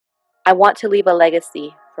I want to leave a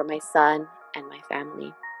legacy for my son and my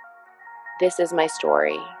family. This is my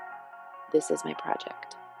story. This is my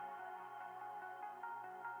project.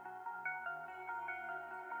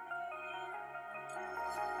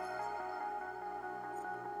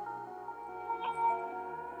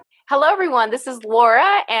 Hello, everyone. This is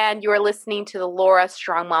Laura, and you're listening to the Laura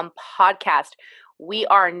Strong Mom podcast. We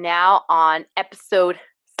are now on episode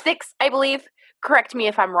 6, I believe. Correct me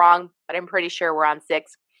if I'm wrong, but I'm pretty sure we're on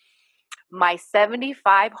 6. My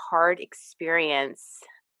 75 hard experience.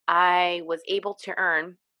 I was able to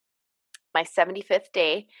earn my 75th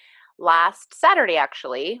day last Saturday,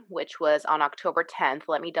 actually, which was on October 10th.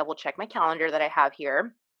 Let me double check my calendar that I have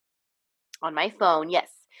here on my phone. Yes.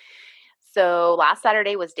 So last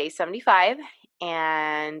Saturday was day 75,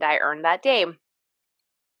 and I earned that day.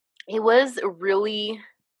 It was a really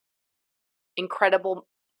incredible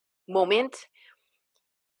moment,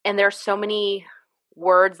 and there's so many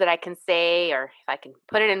words that I can say, or if I can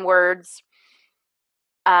put it in words.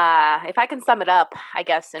 If I can sum it up, I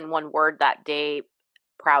guess, in one word that day,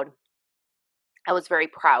 proud. I was very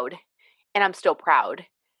proud, and I'm still proud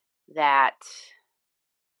that,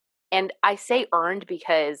 and I say earned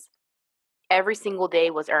because every single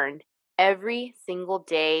day was earned. Every single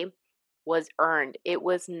day was earned. It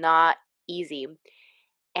was not easy.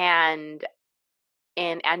 And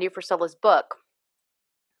in Andy Frisella's book,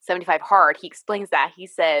 75 Hard, he explains that. He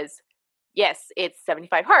says, yes, it's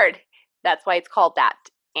 75 hard. That's why it's called that.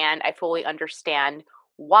 And I fully understand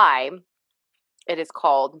why it is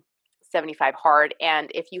called 75 Hard. And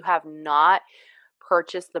if you have not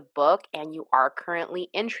purchased the book and you are currently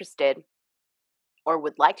interested or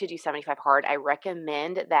would like to do 75 Hard, I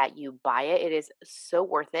recommend that you buy it. It is so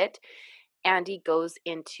worth it. And he goes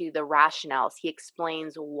into the rationales. He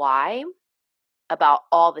explains why about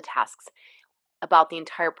all the tasks, about the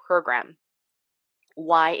entire program,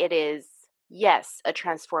 why it is, yes, a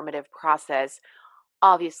transformative process,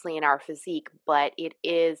 obviously in our physique, but it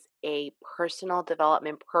is a personal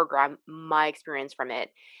development program. My experience from it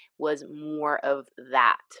was more of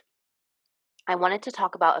that. I wanted to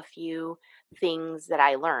talk about a few things that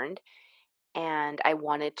I learned, and I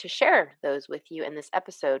wanted to share those with you in this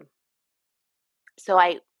episode. So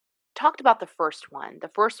I talked about the first one. The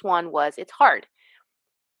first one was it's hard.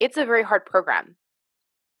 It's a very hard program.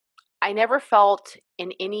 I never felt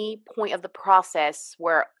in any point of the process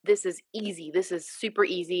where this is easy, this is super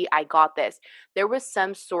easy, I got this. There was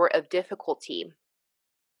some sort of difficulty.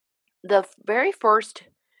 The very first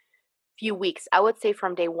few weeks, I would say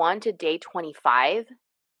from day 1 to day 25,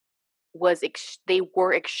 they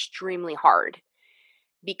were extremely hard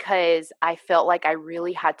because I felt like I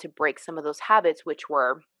really had to break some of those habits, which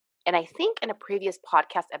were, and I think in a previous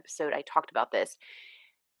podcast episode I talked about this.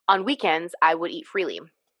 On weekends, I would eat freely.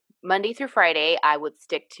 Monday through Friday, I would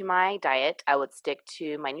stick to my diet. I would stick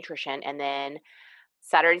to my nutrition. And then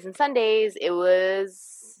Saturdays and Sundays,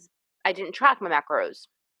 I didn't track my macros.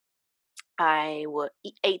 I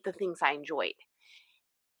ate the things I enjoyed.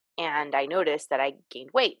 And I noticed that I gained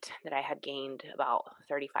weight, that I had gained about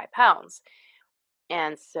 35 pounds.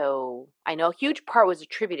 And so I know a huge part was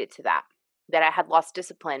attributed to that I had lost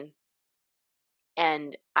discipline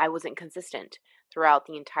and I wasn't consistent throughout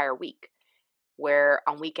the entire week, where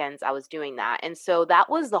on weekends I was doing that. And so that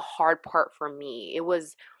was the hard part for me. It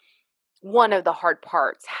was one of the hard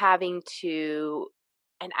parts, having to,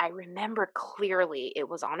 and I remember clearly it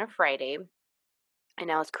was on a Friday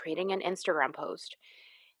and I was creating an Instagram post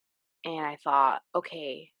and I thought,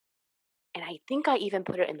 okay, and I think I even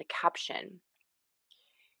put it in the caption.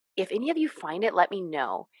 If any of you find it, let me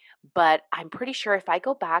know. But I'm pretty sure if I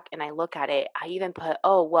go back and I look at it, I even put,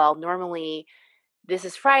 oh, well, normally this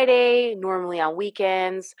is Friday. Normally on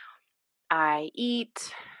weekends, I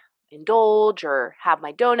eat, indulge, or have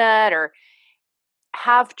my donut, or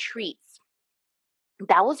have treats.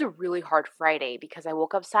 That was a really hard Friday because I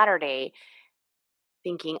woke up Saturday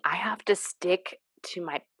thinking I have to stick to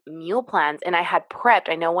my meal plans. And I had prepped.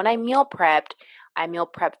 I know when I meal prepped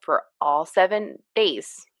for all 7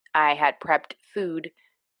 days. I had prepped food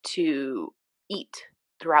to eat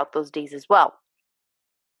throughout those days as well.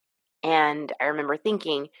 And I remember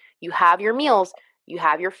thinking, you have your meals, you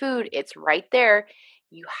have your food, it's right there.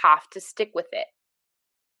 You have to stick with it.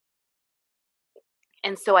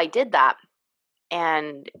 And so I did that.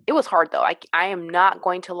 And it was hard though. I am not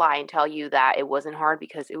going to lie and tell you that it wasn't hard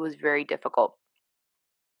because it was very difficult.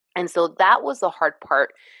 And so that was the hard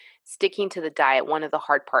part, sticking to the diet, one of the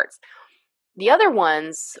hard parts. The other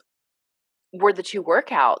ones were the 2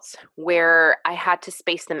 workouts where I had to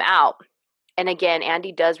space them out. And again,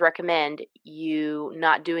 Andy does recommend you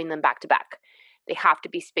not doing them back to back they have to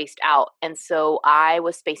be spaced out. And so I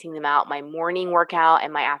was spacing them out, my morning workout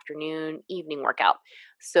and my afternoon, evening workout.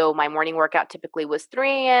 So my morning workout typically was 3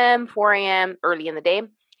 a.m., 4 a.m., early in the day.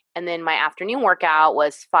 And then my afternoon workout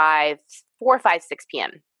was 4, 5, 6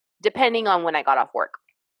 p.m., depending on when I got off work.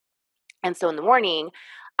 And so in the morning,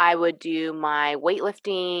 I would do my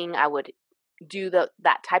weightlifting. I would do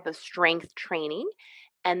that type of strength training.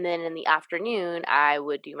 And then in the afternoon, I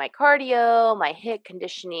would do my cardio, my HIIT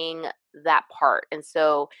conditioning, that part. And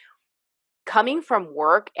so coming from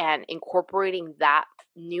work and incorporating that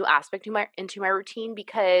new aspect into my routine,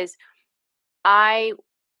 because I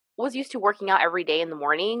was used to working out every day in the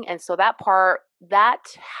morning. And so that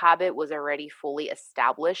habit was already fully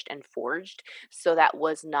established and forged. So that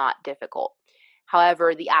was not difficult.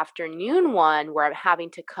 However, the afternoon one where I'm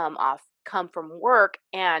having to come from work,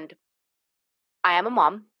 and I am a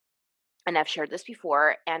mom, and I've shared this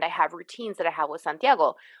before, and I have routines that I have with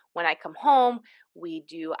Santiago. When I come home, we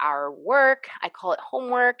do our work. I call it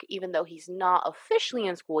homework, even though he's not officially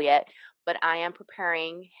in school yet, but I am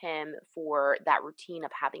preparing him for that routine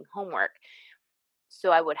of having homework.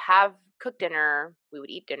 So I would have cooked dinner, we would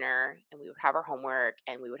eat dinner, and we would have our homework,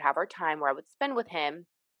 and we would have our time where I would spend with him.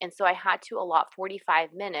 And so I had to allot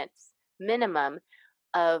 45 minutes minimum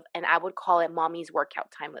of, and I would call it mommy's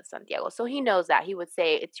workout time with Santiago. So he knows that. He would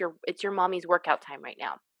say, it's your mommy's workout time right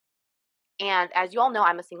now. And as you all know,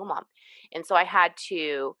 I'm a single mom. And so I had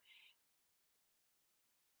to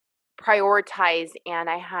prioritize, and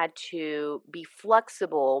I had to be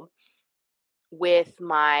flexible with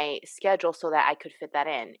my schedule so that I could fit that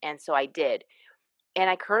in. And so I did. And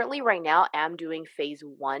I currently right now am doing phase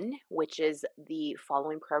 1, which is the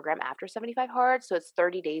following program after 75 hard. So it's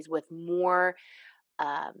 30 days with more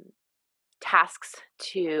um, tasks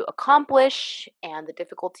to accomplish, and the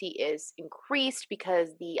difficulty is increased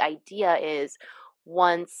because the idea is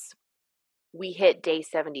once we hit day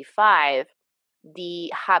 75,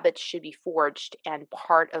 the habits should be forged and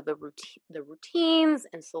part of the routines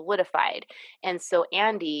and solidified. And so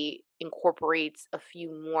Andy incorporates a few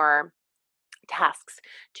more tasks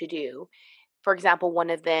to do. For example, one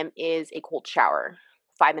of them is a cold shower,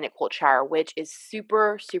 5-minute cold shower, which is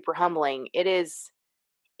super, super humbling. It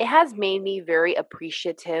has made me very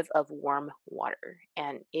appreciative of warm water,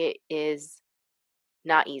 and it is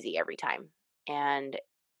not easy every time. And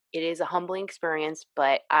it is a humbling experience,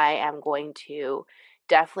 but I am going to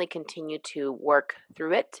definitely continue to work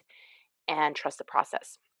through it and trust the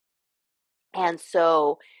process. And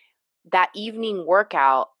so that evening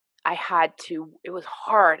workout, it was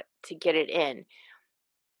hard to get it in,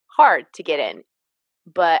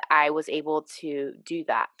 but I was able to do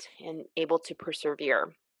that and able to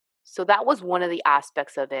persevere. So that was one of the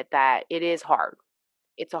aspects of it, that it is hard.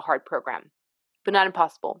 It's a hard program, but not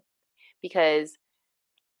impossible, because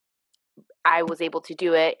I was able to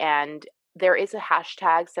do it. And there is a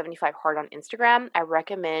hashtag 75 hard on Instagram. I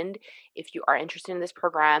recommend, if you are interested in this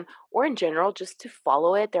program or in general, just to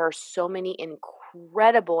follow it. There are so many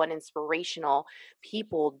incredible and inspirational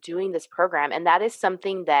people doing this program. And that is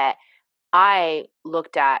something that I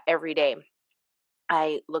looked at every day.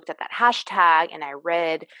 I looked at that hashtag and I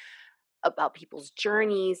read about people's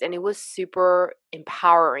journeys, and it was super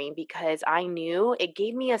empowering because I knew it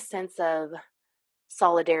gave me a sense of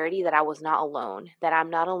solidarity, that I was not alone, that I'm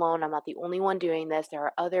not alone. I'm not the only one doing this. There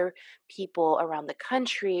are other people around the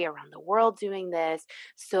country, around the world doing this.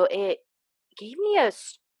 So it gave me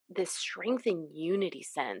this strength and unity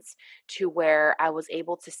sense, to where I was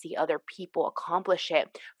able to see other people accomplish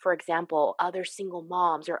it. For example, other single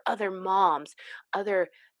moms or other moms, other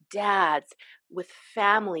dads with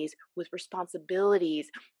families, with responsibilities,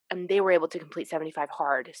 and they were able to complete 75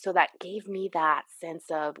 hard. So that gave me that sense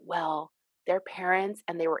of, well, they're parents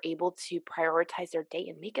and they were able to prioritize their day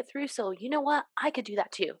and make it through. So, you know what? I could do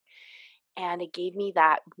that too. And it gave me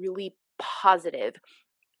that really positive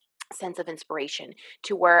sense of inspiration,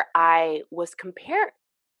 to where I was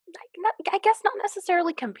I guess not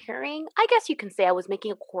necessarily comparing. I guess you can say I was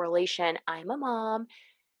making a correlation. I'm a mom.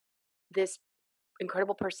 This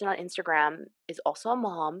incredible person on Instagram is also a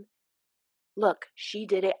mom. Look, she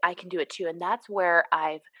did it. I can do it too. And that's where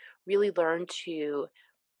I've really learned to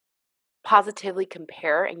positively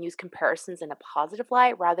compare and use comparisons in a positive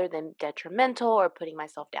light rather than detrimental or putting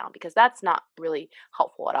myself down, because that's not really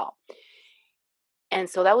helpful at all. And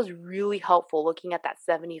so that was really helpful, looking at that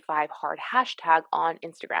 75 hard hashtag on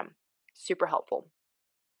Instagram. Super helpful.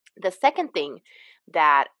 The second thing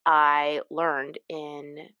that I learned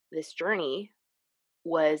in this journey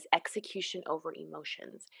was execution over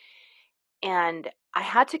emotions. And I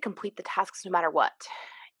had to complete the tasks no matter what.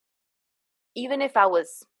 Even if I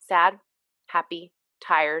was sad, happy,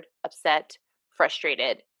 tired, upset,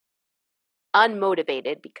 frustrated,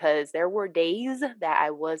 unmotivated, because there were days that I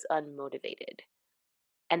was unmotivated.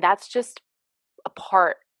 And that's just a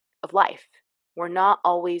part of life. We're not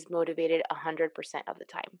always motivated 100% of the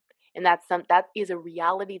time. And that is a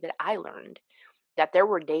reality that I learned, that there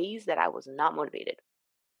were days that I was not motivated,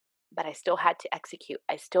 but I still had to execute.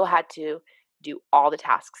 I still had to do all the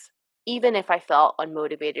tasks. Even if I felt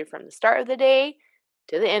unmotivated from the start of the day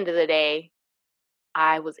to the end of the day,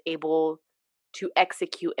 I was able to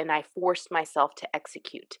execute, and I forced myself to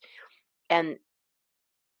execute. And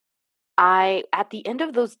at the end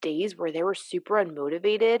of those days where they were super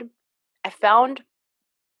unmotivated, I found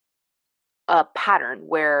a pattern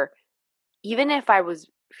where even if I was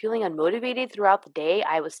feeling unmotivated throughout the day,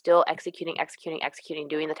 I was still executing,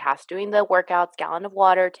 doing the tasks, doing the workouts, gallon of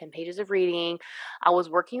water, 10 pages of reading. I was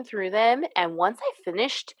working through them. And once I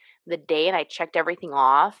finished the day and I checked everything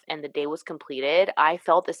off and the day was completed, I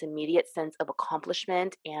felt this immediate sense of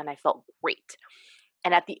accomplishment and I felt great.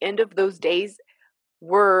 And at the end of those days,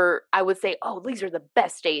 I would say, oh, these are the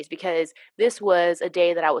best days because this was a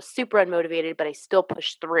day that I was super unmotivated, but I still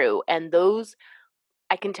pushed through. And those,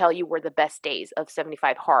 I can tell you, were the best days of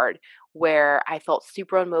 75 Hard, where I felt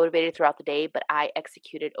super unmotivated throughout the day, but I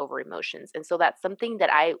executed over emotions. And so that's something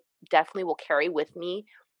that I definitely will carry with me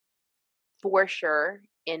for sure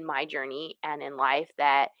in my journey and in life,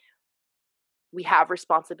 that we have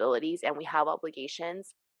responsibilities and we have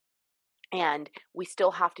obligations and we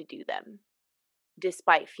still have to do them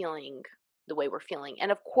despite feeling the way we're feeling.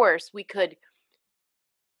 And of course, we could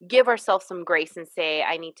give ourselves some grace and say,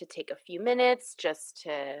 I need to take a few minutes just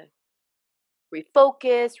to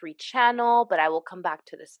refocus, rechannel, but I will come back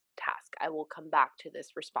to this task. I will come back to this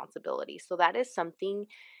responsibility. So that is something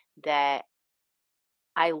that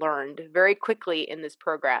I learned very quickly in this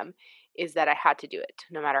program, is that I had to do it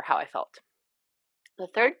no matter how I felt. The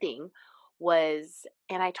third thing was,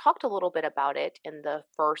 and I talked a little bit about it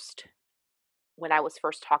when I was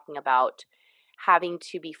first talking about having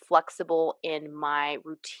to be flexible in my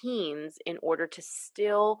routines in order to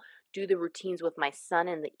still do the routines with my son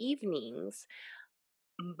in the evenings,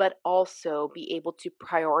 but also be able to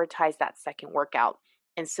prioritize that second workout.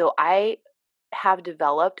 And so I have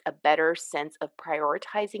developed a better sense of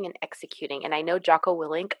prioritizing and executing. And I know Jocko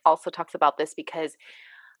Willink also talks about this because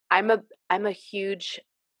I'm a huge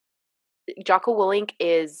Jocko Willink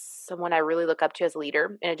is someone I really look up to as a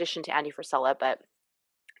leader, in addition to Andy Frisella, but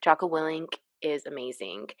Jocko Willink is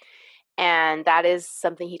amazing. And that is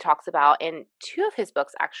something he talks about in two of his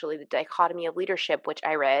books, actually, The Dichotomy of Leadership, which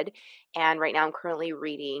I read. And right now I'm currently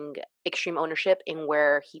reading Extreme Ownership, in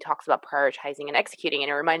where he talks about prioritizing and executing.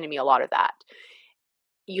 And it reminded me a lot of that.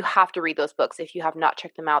 You have to read those books. If you have not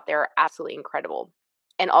checked them out, they're absolutely incredible.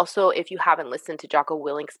 And also, if you haven't listened to Jocko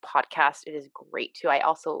Willink's podcast, it is great too. I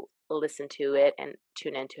also listen to it and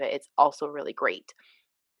tune into it. It's also really great.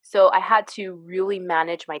 So I had to really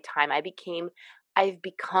manage my time. I've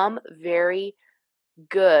become very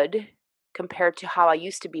good compared to how I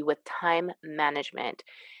used to be with time management.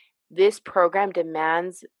 This program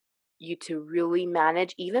demands you to really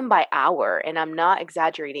manage even by hour, and I'm not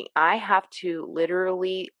exaggerating. I have to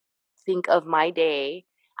literally think of my day.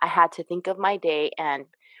 I had to think of my day and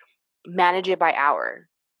manage it by hour.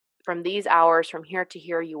 From these hours, from here to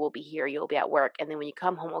here, you will be here, you'll be at work. And then when you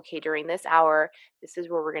come home, okay, during this hour, this is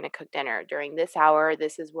where we're going to cook dinner. During this hour,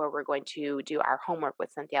 this is where we're going to do our homework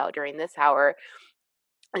with Santiago. During this hour,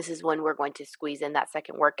 this is when we're going to squeeze in that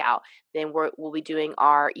second workout. Then we'll be doing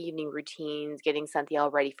our evening routines, getting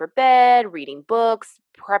Santiago ready for bed, reading books,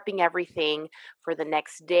 prepping everything for the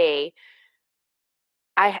next day.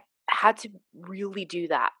 I had to really do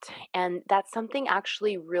that. And that's something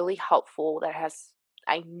actually really helpful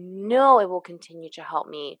I know it will continue to help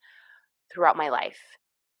me throughout my life.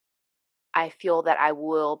 I feel that I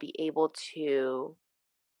will be able to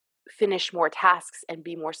finish more tasks and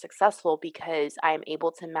be more successful because I am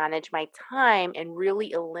able to manage my time and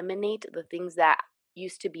really eliminate the things that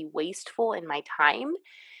used to be wasteful in my time.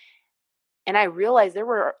 And I realized there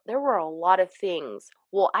were a lot of things.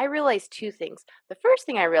 Well, I realized two things. The first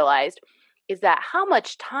thing I realized is that how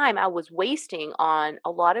much time I was wasting on a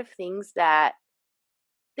lot of things that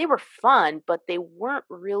they were fun, but they weren't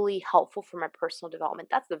really helpful for my personal development.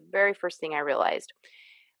 That's the very first thing I realized.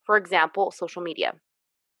 For example, social media.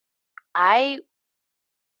 I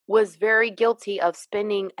was very guilty of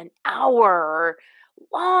spending an hour,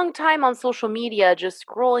 long time on social media, just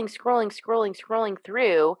scrolling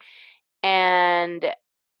through. And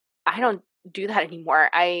I don't do that anymore.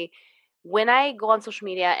 When I go on social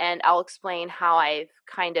media, and I'll explain how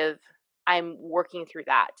I'm working through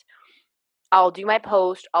that. I'll do my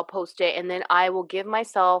post, I'll post it, and then I will give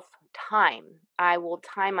myself time. I will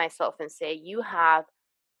time myself and say, you have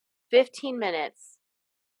 15 minutes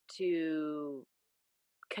to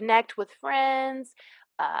connect with friends,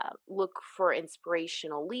 look for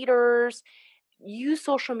inspirational leaders, use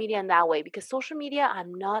social media in that way, because social media,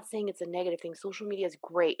 I'm not saying it's a negative thing. Social media is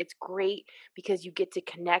great. It's great because you get to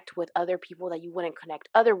connect with other people that you wouldn't connect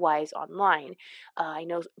otherwise online. I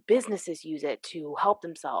know businesses use it to help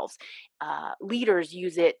themselves. Leaders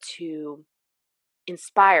use it to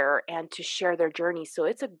inspire and to share their journey. So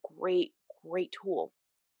it's a great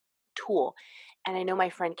tool. And I know my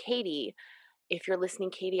friend Katie, if you're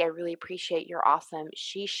listening, Katie, I really appreciate, you're awesome.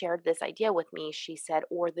 She shared this idea with me. She said,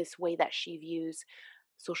 or this way that she views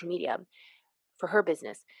social media for her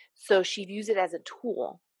business. So she views it as a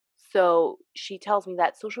tool. So she tells me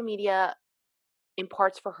that social media in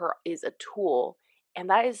parts for her is a tool. And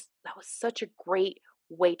that was such a great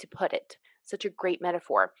way to put it. Such a great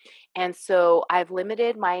metaphor. And so I've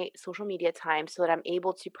limited my social media time so that I'm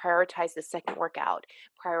able to prioritize the second workout,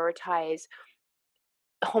 prioritize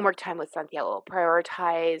homework time with Santiago,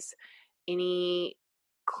 prioritize any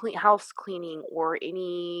house cleaning or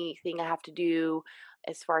anything I have to do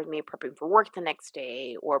as far as me prepping for work the next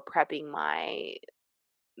day, or prepping my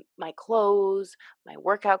clothes, my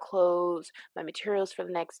workout clothes, my materials for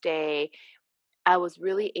the next day. I was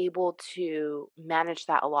really able to manage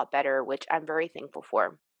that a lot better, which I'm very thankful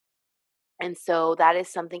for. And so that is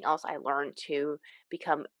something else I learned to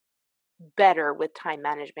become better with time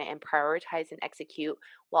management and prioritize and execute,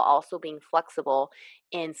 while also being flexible.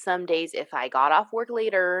 And some days, if I got off work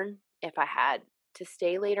later, if I had to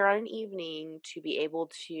stay later on an evening, to be able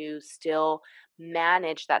to still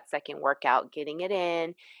manage that second workout, getting it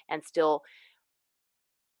in, and still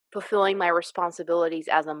fulfilling my responsibilities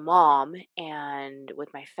as a mom and with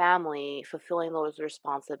my family, fulfilling those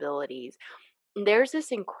responsibilities. There's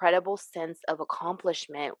this incredible sense of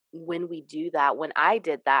accomplishment when we do that. When I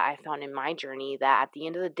did that, I found in my journey that at the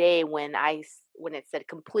end of the day, when it said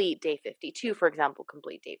complete day 52, for example,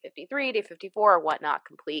 complete day 53, day 54, or whatnot,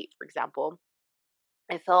 complete, for example,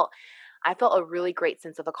 I felt I felt a really great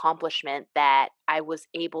sense of accomplishment that I was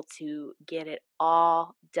able to get it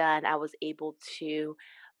all done. I was able to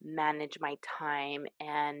manage my time,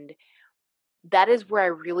 and that is where I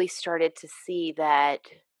really started to see that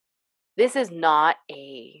this is not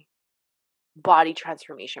a body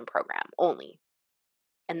transformation program only.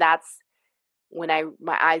 And that's when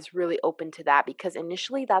my eyes really opened to that, because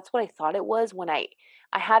initially that's what I thought it was. When I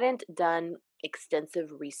hadn't done extensive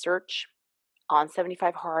research on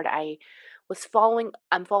 75 hard.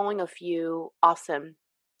 I'm following a few awesome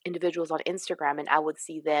individuals on Instagram, and I would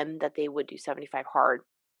see them that they would do 75 hard.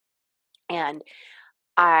 And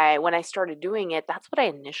when I started doing it, that's what I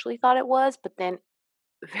initially thought it was, but then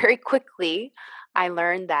very quickly, I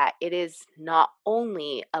learned that it is not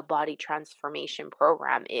only a body transformation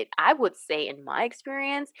program. I would say, in my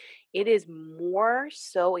experience, it is more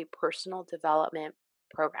so a personal development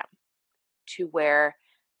program, to where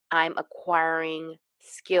I'm acquiring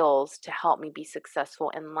skills to help me be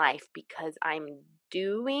successful in life, because I'm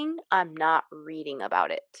not reading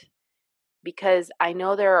about it. Because I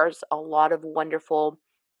know there's a lot of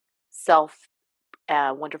self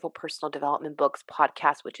wonderful personal development books,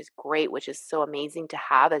 podcasts, which is great, which is so amazing to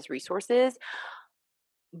have as resources.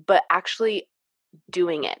 But actually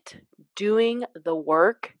doing the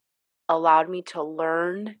work allowed me to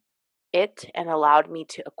learn it and allowed me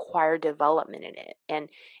to acquire development in it. And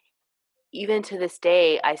even to this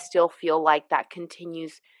day, I still feel like that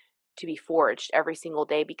continues to be forged every single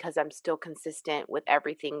day, because I'm still consistent with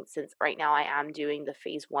everything. Since right now I am doing the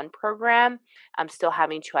phase 1 program, I'm still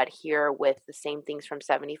having to adhere with the same things from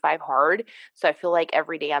 75 hard. So I feel like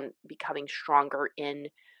every day I'm becoming stronger in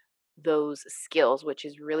those skills, which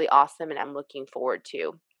is really awesome, and I'm looking forward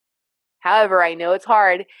to. However, I know it's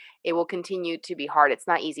hard. It will continue to be hard. It's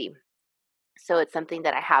not easy. So it's something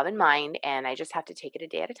that I have in mind, and I just have to take it a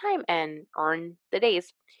day at a time and earn the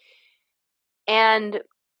days. And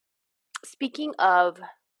speaking of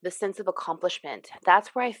the sense of accomplishment, that's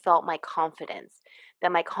where I felt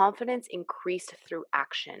that my confidence increased through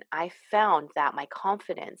action. I found that my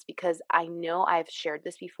confidence, because I know I've shared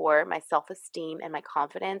this before, my self esteem and my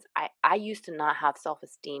confidence, I used to not have self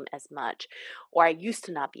esteem as much, or I used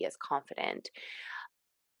to not be as confident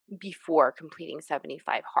before completing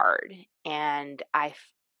 75 hard. And I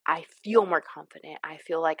feel more confident. I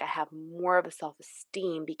feel like I have more of a self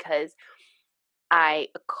esteem because I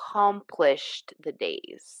accomplished the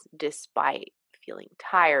days despite feeling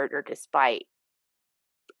tired, or despite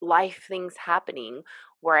life things happening,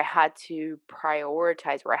 where I had to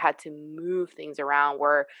prioritize, where I had to move things around,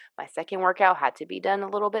 where my second workout had to be done a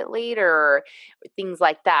little bit later, or things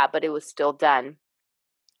like that, but it was still done.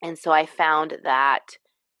 And so I found that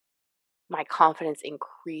my confidence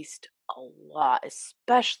increased a lot,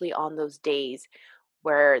 especially on those days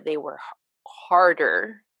where they were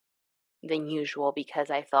harder than usual because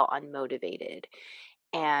I felt unmotivated.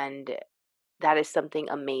 And that is something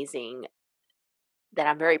amazing that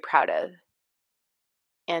I'm very proud of.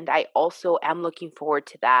 And I also am looking forward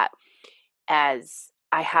to that, as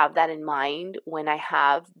I have that in mind when I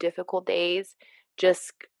have difficult days,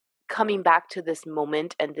 just coming back to this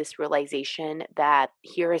moment and this realization that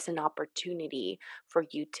here is an opportunity for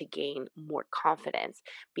you to gain more confidence,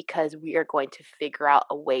 because we are going to figure out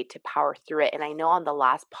a way to power through it. And I know on the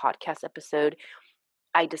last podcast episode,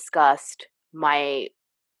 I discussed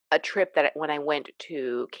a trip that when I went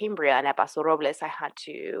to Cambria and at Paso Robles, I had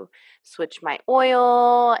to switch my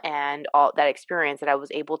oil and all that experience, that I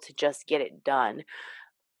was able to just get it done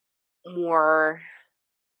more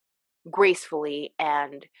gracefully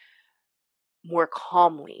and more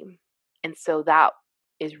calmly. And so that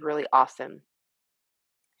is really awesome.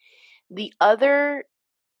 The other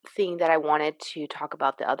thing that I wanted to talk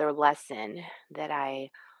about, the other lesson that I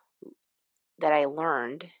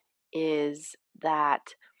learned, is that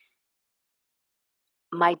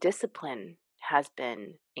my discipline has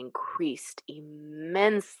been increased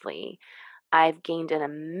immensely. I've gained an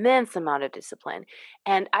immense amount of discipline.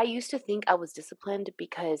 And I used to think I was disciplined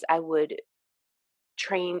because I would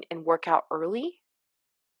train and work out early.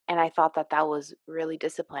 And I thought that that was really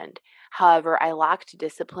disciplined. However, I lacked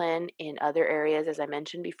discipline in other areas. As I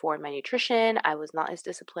mentioned before, in my nutrition, I was not as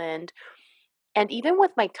disciplined. And even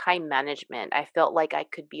with my time management, I felt like I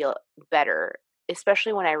could be better,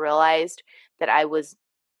 especially when I realized that I was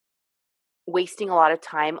wasting a lot of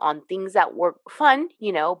time on things that were fun,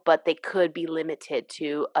 but they could be limited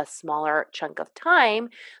to a smaller chunk of time,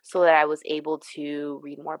 so that I was able to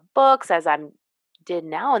read more books, as I'm did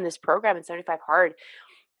now in this program in 75 Hard.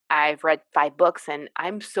 I've read 5 books, and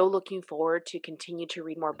I'm so looking forward to continue to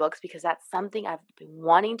read more books, because that's something I've been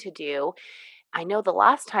wanting to do. I know the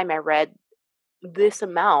last time I read this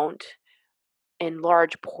amount in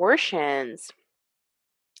large portions,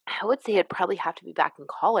 I would say it'd probably have to be back in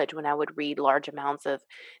college, when I would read large amounts of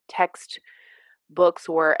text books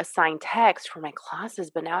or assigned text for my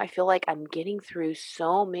classes. But now I feel like I'm getting through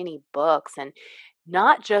so many books, and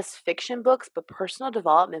not just fiction books, but personal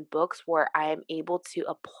development books, where I am able to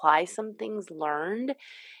apply some things learned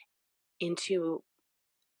into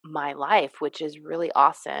my life, which is really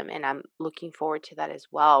awesome. And I'm looking forward to that as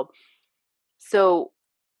well. So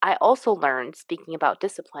I also learned, speaking about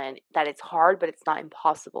discipline, that it's hard, but it's not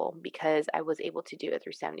impossible, because I was able to do it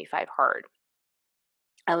through 75 Hard.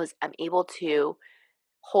 I'm able to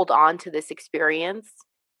hold on to this experience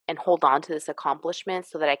and hold on to this accomplishment,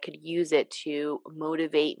 so that I could use it to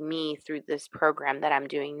motivate me through this program that I'm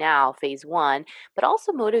doing now, phase 1, but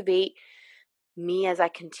also motivate me as I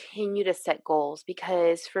continue to set goals.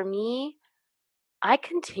 Because for me, I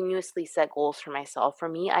continuously set goals for myself. For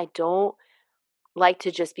me, I don't like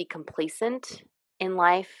to just be complacent in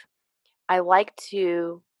life. I like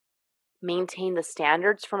to maintain the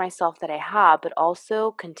standards for myself that I have, but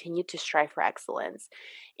also continue to strive for excellence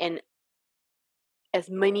in as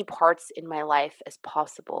many parts in my life as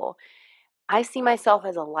possible. I see myself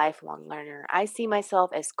as a lifelong learner. I see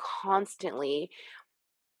myself as constantly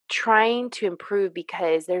trying to improve,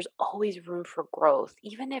 because there's always room for growth,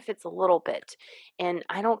 even if it's a little bit. And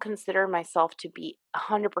I don't consider myself to be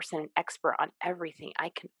 100% an expert on everything. I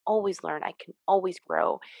can always learn, I can always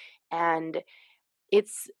grow. And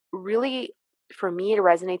it's really, for me, it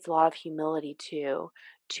resonates a lot of humility too,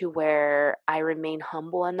 to where I remain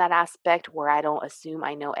humble in that aspect, where I don't assume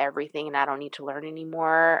I know everything and I don't need to learn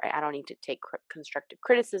anymore. I don't need to take constructive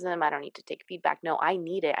criticism. I don't need to take feedback. No, I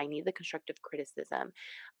need it. I need the constructive criticism.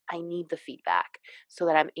 I need the feedback, so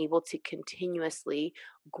that I'm able to continuously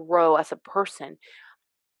grow as a person,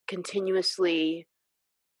 continuously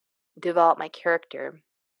develop my character.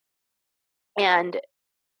 And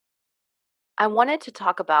I wanted to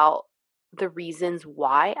talk about the reasons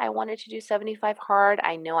why I wanted to do 75 Hard.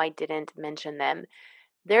 I know I didn't mention them.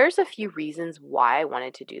 There's a few reasons why I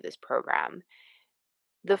wanted to do this program.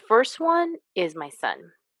 The first one is my son.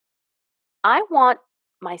 I want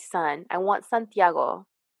I want Santiago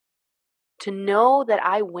to know that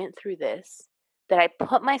I went through this, that I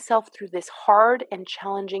put myself through this hard and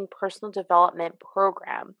challenging personal development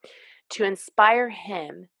program, to inspire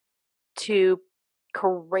him to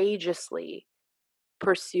courageously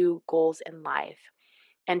pursue goals in life,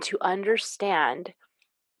 and to understand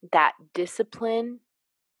that discipline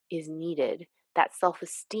is needed. That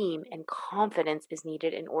self-esteem and confidence is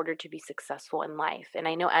needed in order to be successful in life. And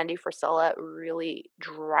I know Andy Frisella really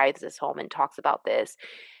drives this home and talks about this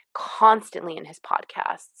constantly in his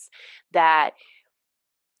podcasts, that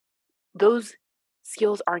those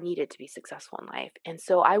skills are needed to be successful in life. And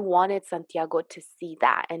so I wanted Santiago to see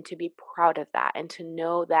that and to be proud of that and to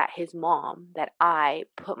know that his mom, that I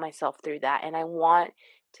put myself through that. And I want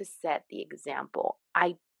to set the example.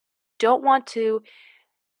 I don't want to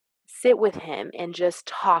sit with him and just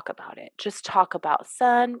talk about it. Just talk about,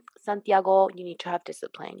 son, Santiago, you need to have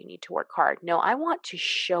discipline. You need to work hard. No, I want to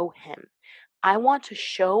show him. I want to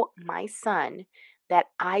show my son that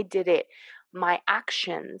I did it. My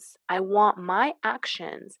actions, I want my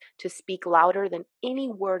actions to speak louder than any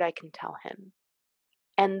word I can tell him.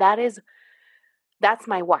 And that's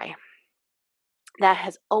my why. That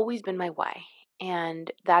has always been my why.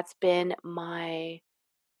 And that's been my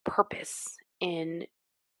purpose in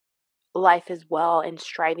life as well, and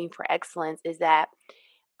striving for excellence, is that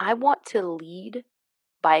I want to lead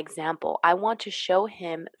by example. I want to show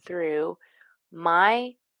him through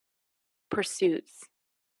my pursuits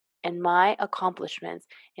and my accomplishments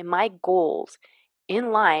and my goals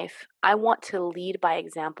in life. I want to lead by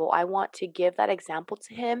example. I want to give that example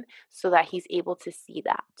to him so that he's able to see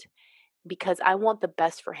that, because I want the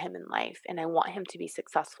best for him in life and I want him to be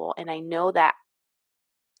successful. And I know that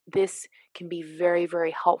this can be very,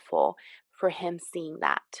 very helpful for him seeing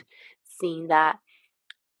that,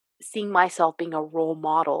 seeing myself being a role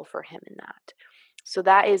model for him in that. So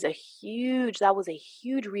that was a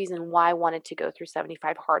huge reason why I wanted to go through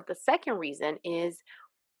 75 hard. The second reason is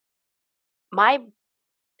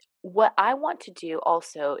what I want to do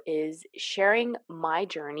also is sharing my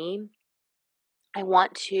journey. I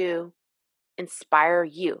want to inspire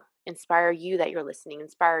you that you're listening,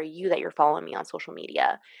 inspire you that you're following me on social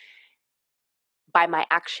media by my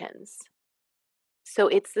actions. So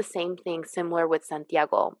it's the same thing, similar with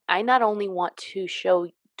Santiago. I not only want to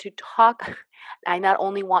I not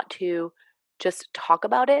only want to just talk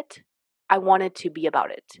about it, I wanted to be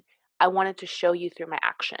about it. I wanted to show you through my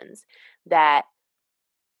actions that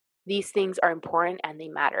these things are important and they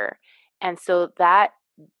matter. And so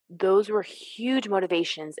those were huge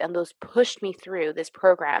motivations, and those pushed me through this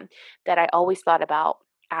program that I always thought about.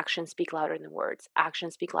 Actions speak louder than words.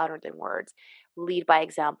 Actions speak louder than words. Lead by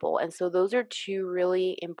example. And so those are two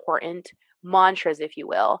really important mantras, if you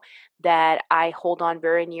will, that I hold on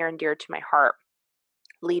very near and dear to my heart.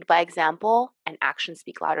 Lead by example and actions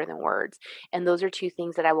speak louder than words. And those are two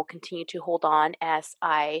things that I will continue to hold on as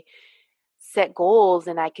I set goals,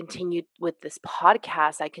 and I continue with this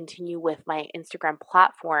podcast. I continue with my Instagram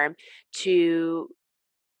platform to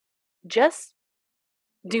just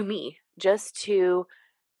do me, just to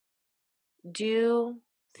do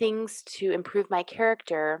things to improve my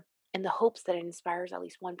character, in the hopes that it inspires at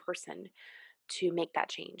least one person to make that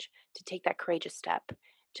change, to take that courageous step,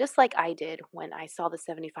 just like I did when I saw the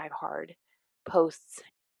 75 hard posts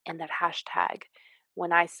and that hashtag,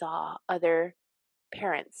 when I saw other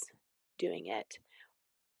parents doing it.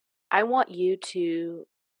 I want you to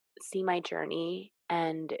see my journey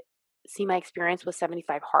and see my experience with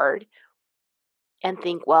 75 hard and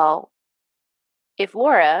think, well, if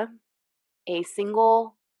Laura, a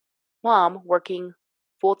single mom working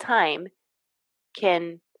full time,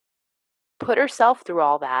 can put herself through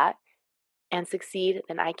all that and succeed,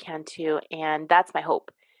 then I can too. And that's my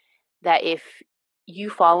hope, that if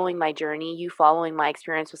you following my journey, you following my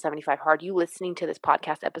experience with 75 hard, you listening to this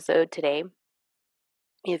podcast episode today,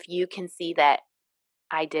 if you can see that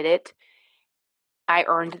I did it, I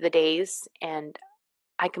earned the days, and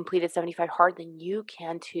I completed 75 hard, then you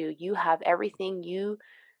can too. You have everything you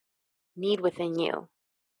need within you.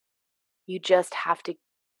 You just have to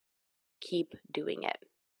keep doing it.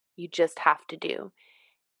 You just have to do.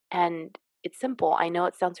 And it's simple. I know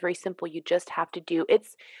it sounds very simple. You just have to do.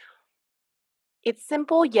 It's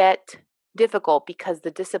simple yet difficult because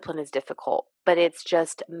the discipline is difficult, but it's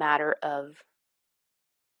just a matter of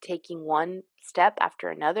taking one step after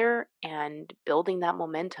another and building that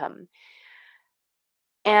momentum.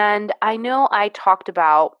 And I know I talked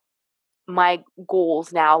about my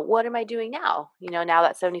goals now. What am I doing now? Now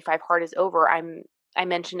that 75 hard is over, I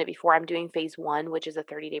mentioned it before, I'm doing phase 1, which is a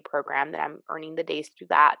 30-day program that I'm earning the days through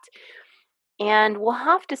that. And we'll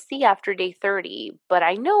have to see after day 30, but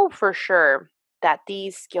I know for sure that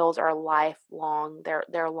these skills are lifelong.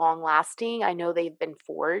 They're long lasting. I know they've been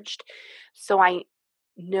forged. So I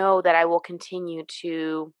know that I will continue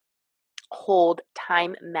to hold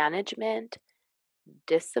time management,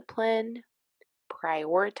 discipline,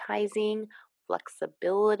 prioritizing,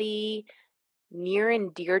 flexibility near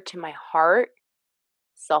and dear to my heart,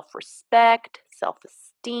 self-respect,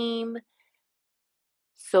 self-esteem,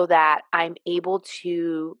 so that I'm able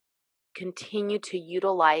to continue to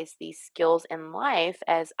utilize these skills in life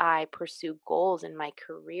as I pursue goals in my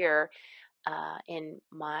career, in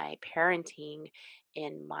my parenting,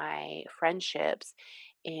 in my friendships,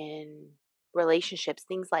 in relationships,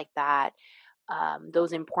 things like that.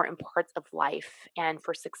 Those important parts of life and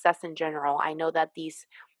for success in general. I know that these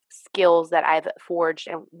skills that I've forged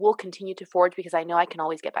and will continue to forge, because I know I can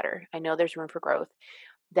always get better. I know there's room for growth,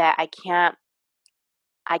 that I can't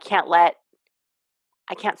let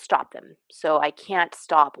I can't stop them. So I can't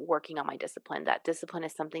stop working on my discipline. That discipline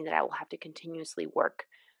is something that I will have to continuously work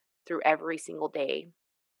through every single day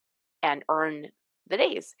and earn the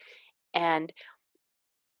days. And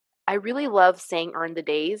I really love saying earn the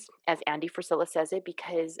days, as Andy Frisella says it,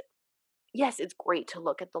 because yes, it's great to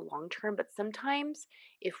look at the long term, but sometimes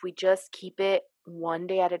if we just keep it one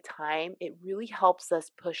day at a time, it really helps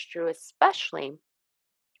us push through, especially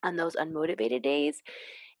on those unmotivated days.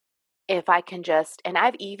 If I can just, and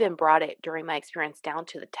I've even brought it during my experience down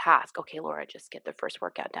to the task. Okay, Laura, just get the first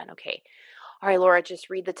workout done. Okay. All right, Laura, just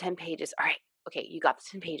read the 10 pages. All right. Okay, you got the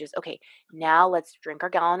 10 pages. Okay, now let's drink our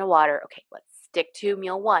gallon of water. Okay, let's stick to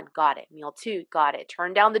meal one. Got it. Meal two. Got it.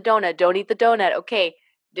 Turn down the donut. Don't eat the donut. Okay,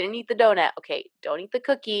 didn't eat the donut. Okay, don't eat the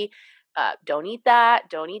cookie. Don't eat that.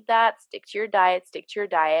 Don't eat that. Stick to your diet. Stick to your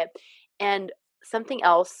diet. And something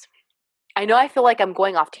else, I know I feel like I'm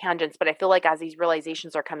going off tangents, but I feel like as these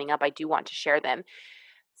realizations are coming up, I do want to share them.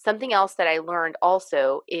 Something else that I learned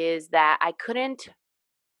also is that I couldn't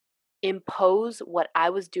impose what I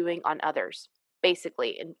was doing on others,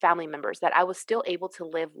 basically, and family members, that I was still able to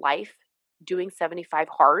live life doing 75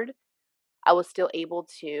 hard. I was still able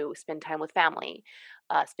to spend time with family,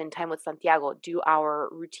 spend time with Santiago, do our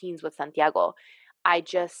routines with Santiago. I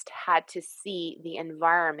just had to see the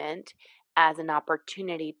environment as an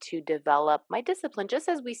opportunity to develop my discipline, just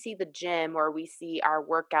as we see the gym or we see our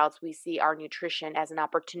workouts, we see our nutrition as an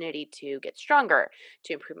opportunity to get stronger,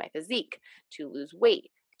 to improve my physique, to lose weight,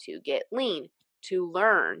 to get lean, to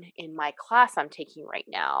learn in my class I'm taking right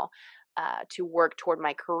now, to work toward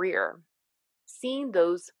my career. Seeing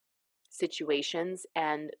those situations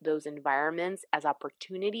and those environments as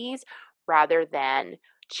opportunities rather than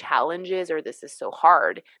challenges or this is so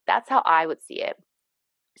hard. That's how I would see it.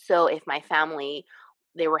 So if my family,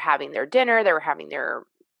 they were having their dinner, they were having their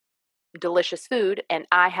delicious food, and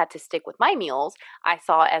I had to stick with my meals, I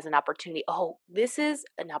saw it as an opportunity. Oh, this is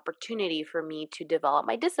an opportunity for me to develop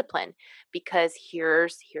my discipline, because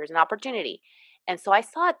here's an opportunity. And so I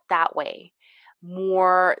saw it that way,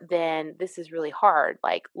 more than this is really hard,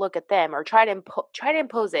 like look at them, or try to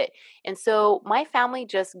impose it. And so my family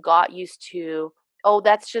just got used to, oh,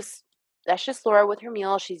 that's just Laura with her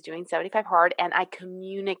meal. She's doing 75 hard. And I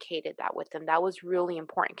communicated that with them. That was really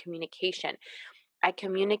important, communication. I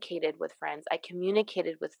communicated with friends. I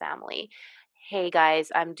communicated with family. Hey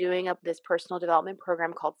guys, I'm doing this personal development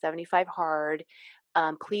program called 75 Hard.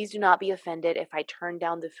 Please do not be offended if I turn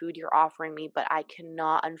down the food you're offering me, but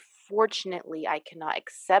unfortunately, I cannot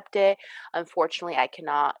accept it. Unfortunately, I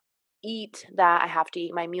cannot eat that. I have to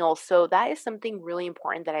eat my meals. So that is something really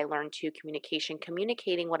important that I learned too, communication,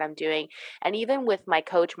 communicating what I'm doing. And even with my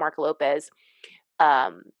coach, Mark Lopez,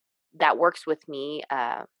 um, that works with me,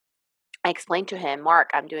 I explained to him, Mark,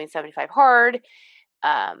 I'm doing 75 hard.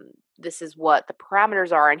 This is what the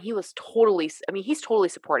parameters are. And he was he's totally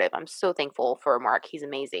supportive. I'm so thankful for Mark. He's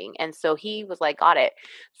amazing. And so he was like, got it.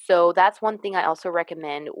 So that's one thing I also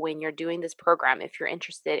recommend when you're doing this program, if you're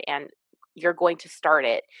interested and you're going to start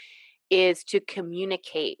it, is to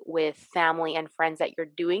communicate with family and friends that you're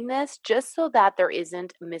doing this, just so that there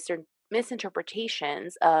isn't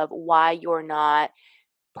misinterpretations of why you're not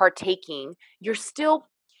partaking. You're still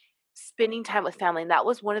spending time with family. And that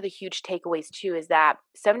was one of the huge takeaways too, is that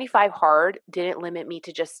 75 hard didn't limit me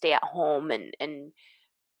to just stay at home and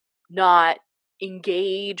not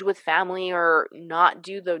engage with family or not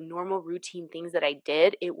do the normal routine things that I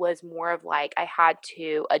did. It was more of like I had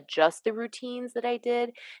to adjust the routines that I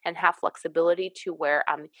did and have flexibility to where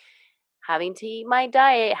I'm having to eat my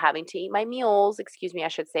diet, having to eat my meals, excuse me, I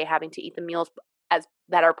should say having to eat the meals as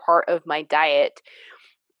that are part of my diet.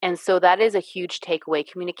 And so that is a huge takeaway,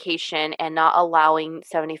 communication and not allowing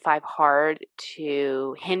 75 hard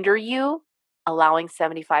to hinder you, allowing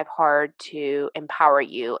 75 hard to empower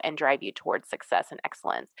you and drive you towards success and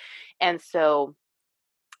excellence. And so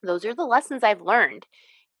those are the lessons I've learned.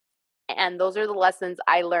 And those are the lessons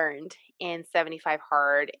I learned in 75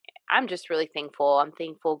 hard. I'm just really thankful. I'm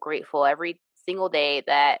thankful, grateful every single day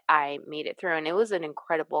that I made it through. And it was an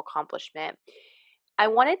incredible accomplishment. I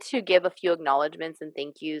wanted to give a few acknowledgments and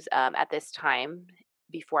thank yous at this time.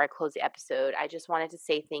 before I close the episode, I just wanted to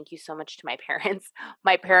say thank you so much to my parents.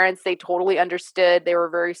 My parents, they totally understood. They were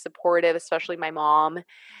very supportive, especially my mom.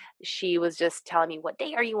 She was just telling me, "What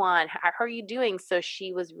day are you on? How are you doing?" So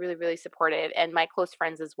she was really, really supportive, and my close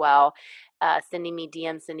friends as well, sending me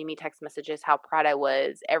DMs, sending me text messages, how proud I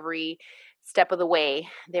was every step of the way.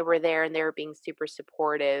 They were there and they were being super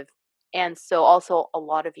supportive. And so, also, a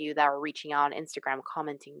lot of you that were reaching out on Instagram,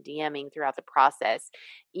 commenting, DMing throughout the process,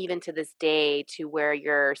 even to this day, to where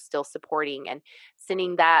you're still supporting and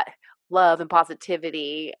sending that love and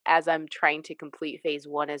positivity as I'm trying to complete phase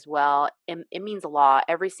one as well. It means a lot.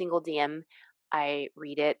 Every single DM, I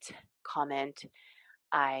read it, comment,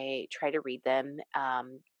 I try to read them,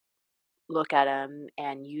 look at them,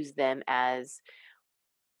 and use them as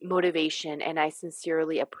motivation. And I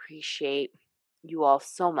sincerely appreciate you all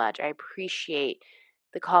so much. I appreciate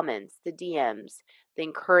the comments, the DMs, the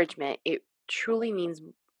encouragement. It truly means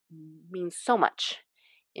so much.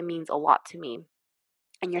 It means a lot to me,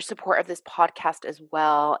 and your support of this podcast as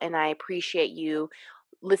well. And I appreciate you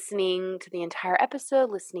listening to the entire episode,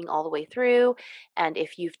 listening all the way through. And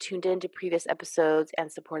if you've tuned into previous episodes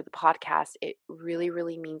and supported the podcast, it really,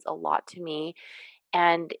 really means a lot to me.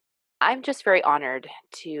 And I'm just very honored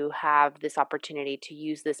to have this opportunity to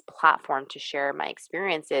use this platform to share my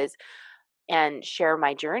experiences and share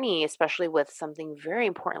my journey, especially with something very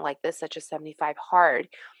important like this, such as 75 Hard.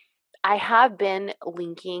 I have been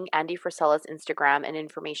linking Andy Frisella's Instagram and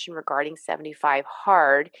information regarding 75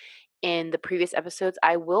 Hard in the previous episodes.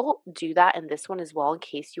 I will do that in this one as well in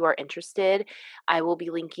case you are interested. I will be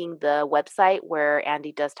linking the website where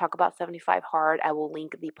Andy does talk about 75 Hard. I will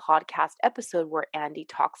link the podcast episode where Andy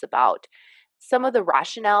talks about some of the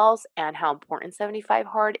rationales and how important 75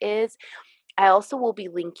 Hard is. I also will be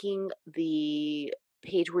linking the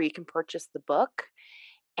page where you can purchase the book,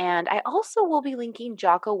 and I also will be linking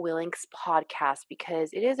Jocko Willink's podcast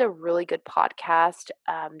because it is a really good podcast.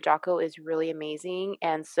 Jocko is really amazing.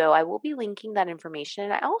 And so I will be linking that information.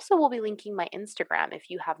 I also will be linking my Instagram. If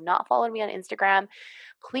you have not followed me on Instagram,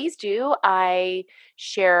 please do. I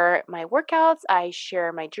share my workouts, I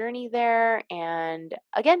share my journey there. And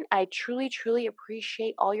again, I truly, truly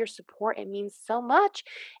appreciate all your support. It means so much.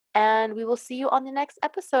 And we will see you on the next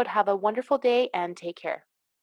episode. Have a wonderful day and take care.